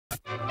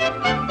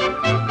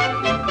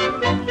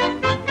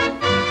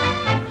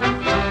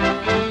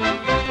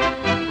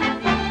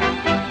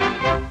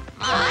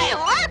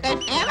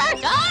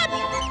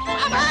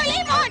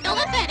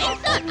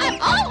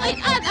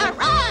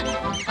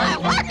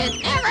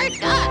never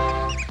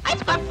done. I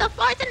scrub the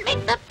floors and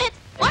make the beds,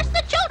 wash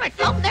the children,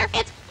 comb their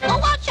heads, go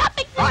out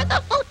shopping for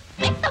the food,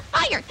 make the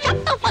fire, chop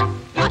the wood,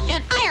 wash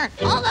and iron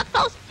all the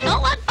clothes, no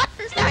one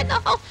buttons, start the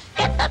hose,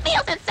 get the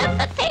meals and set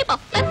the table,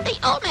 let the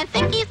old man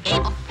think he's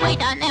able,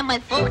 wait on him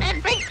with food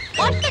and drinks,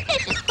 wash the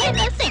dishes, clean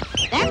the sink,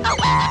 there go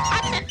in the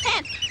pots and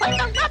pans, put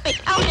the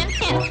rubbish out in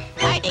cans,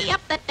 tidy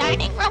up the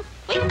dining room,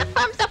 sweep the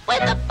crumbs up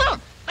with a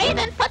broom, bathe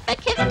and put the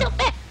kids to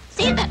bed,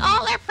 see that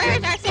all their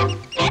prayers are said,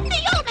 get the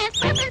old man's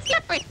crib and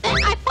slippers, then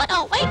I put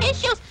away his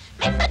shoes,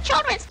 make the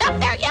children stop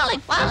their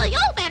yelling while the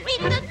old man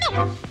reads the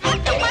news.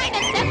 Have to wine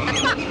and set the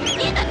clock,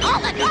 see that all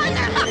the doors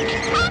are locked,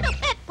 and go to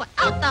bed, put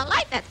out the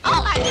light, that's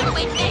all I do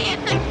each day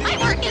and night. My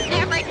work is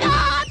never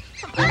done,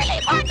 from early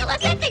morning till the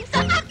setting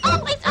sun, I'm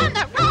always on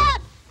the run.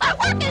 My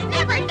work is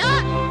never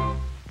done.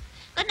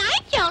 Good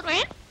night,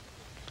 children.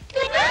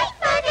 Good night,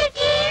 Mother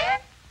dear.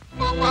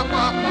 Walk, walk,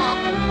 walk, walk.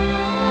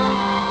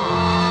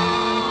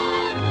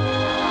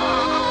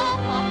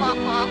 Walk, walk, walk,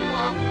 walk,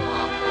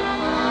 walk.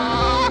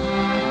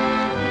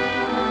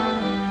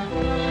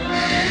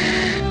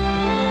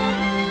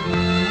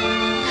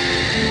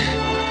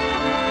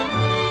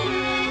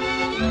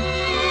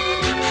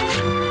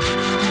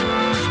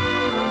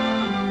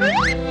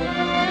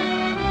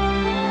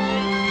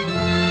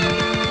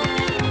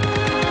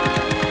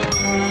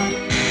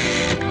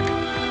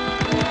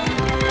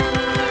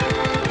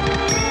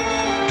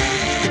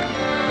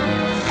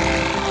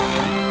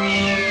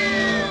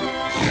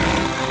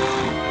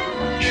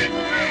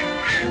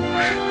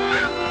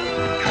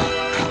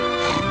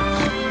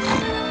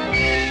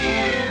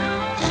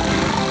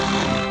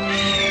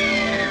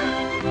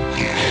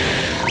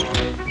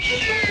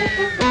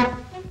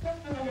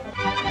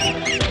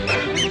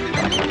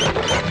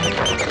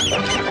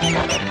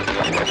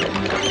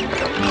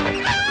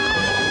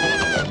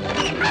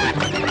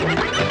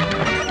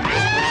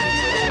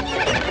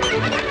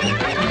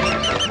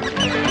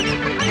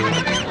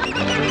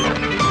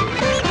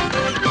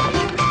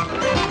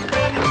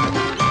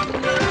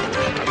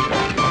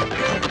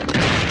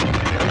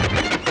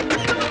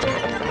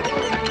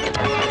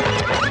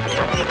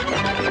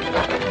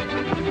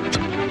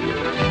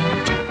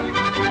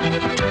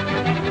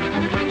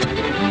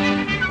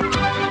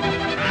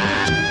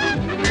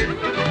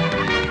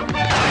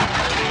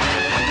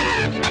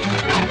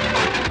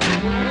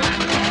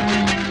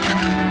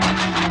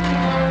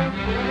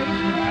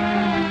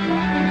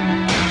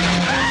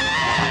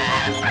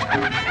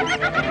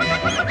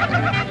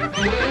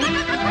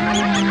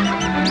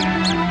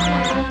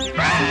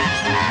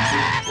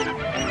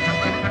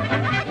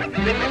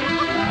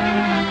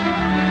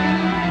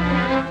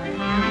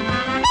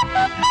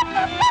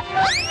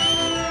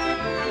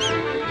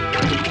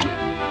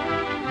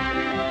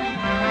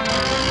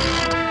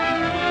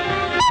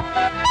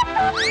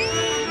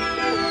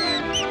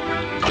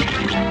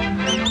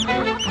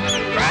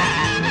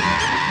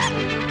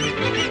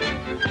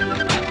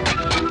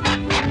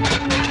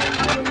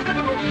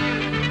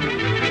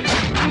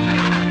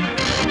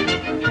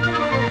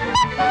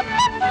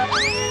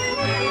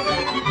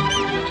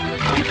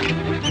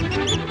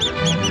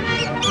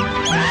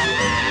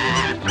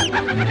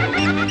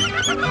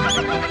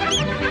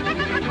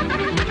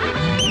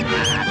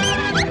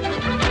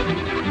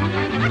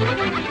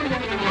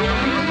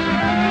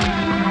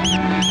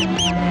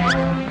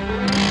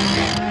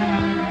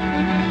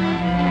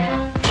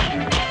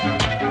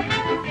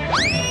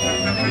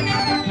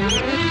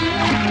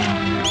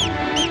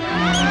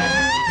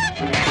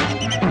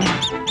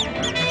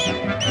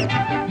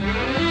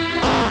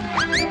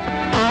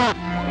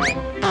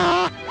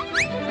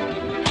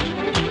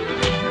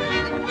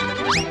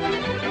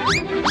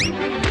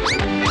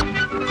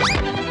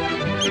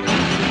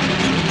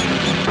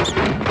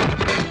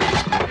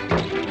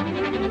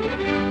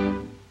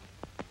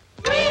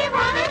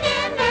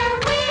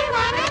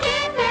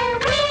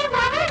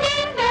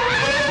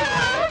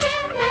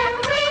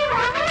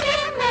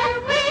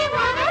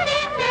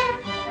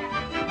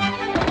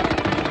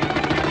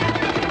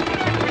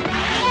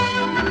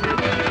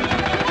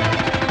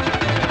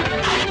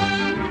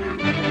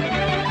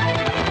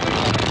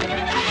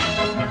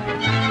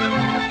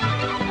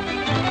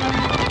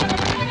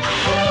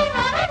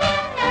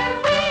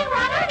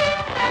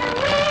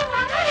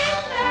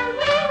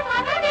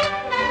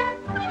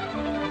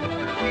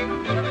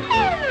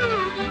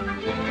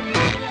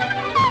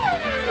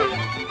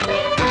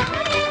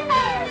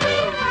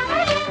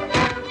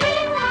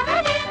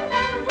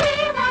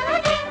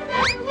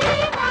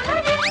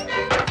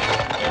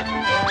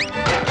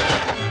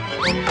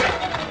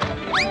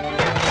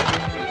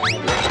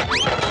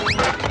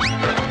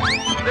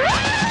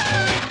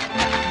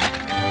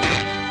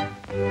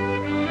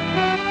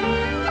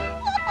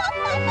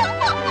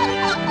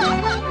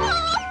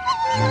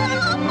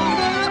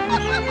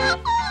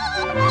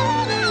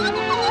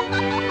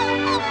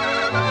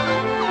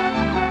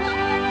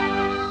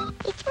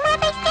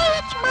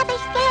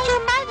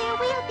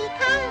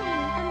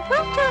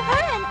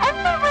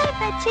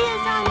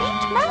 cheers on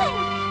each one.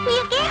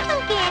 We'll get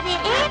together,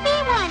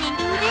 everyone, and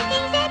do the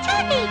things that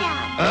should be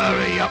done.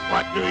 Hurry up,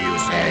 what do you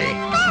say?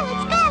 Go,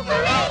 let's go,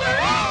 hooray,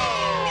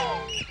 hooray!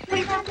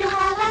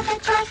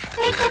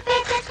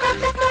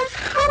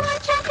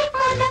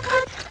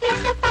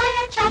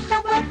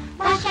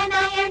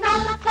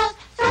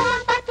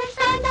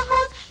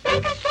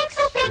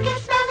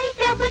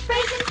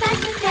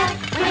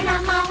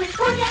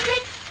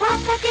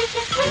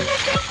 dishes, clean the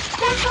sink,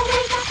 that's the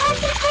way the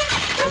husband cooks.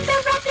 Put the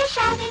rubbish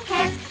out in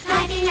cans,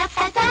 tidy up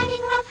the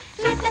dining room,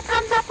 sweep the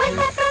crumbs up with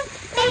a broom,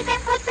 bathe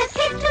and put the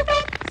kids to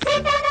bed, see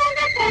that all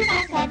the clothes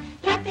are said.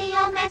 Get the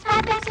old man's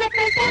pipe and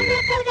slippers, then you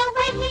put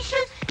away his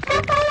shoes.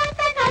 Stumble at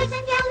the noise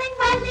and yelling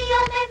while the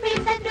old man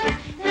reads the news.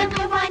 Then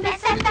rewind and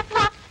set the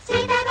clock,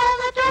 see that all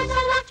the doors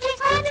are locked.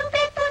 He's gone to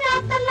bed, put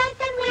out the light,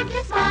 then wink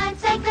his smile and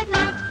say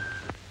goodnight.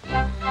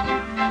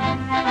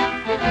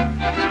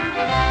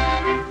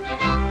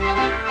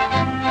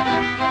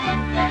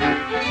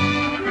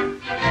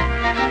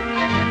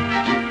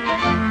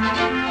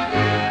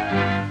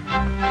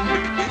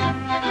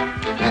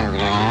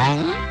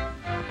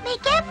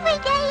 Make every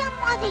day a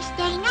Mother's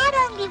Day, not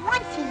only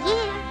once a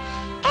year.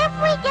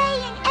 Every day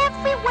in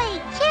every way,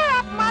 cheer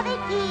up, Mother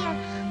dear.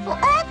 For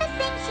all the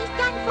things she's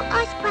done for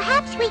us,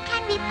 perhaps we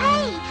can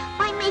repay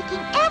by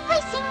making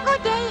every single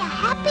day a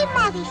happy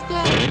Mother's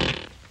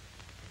Day.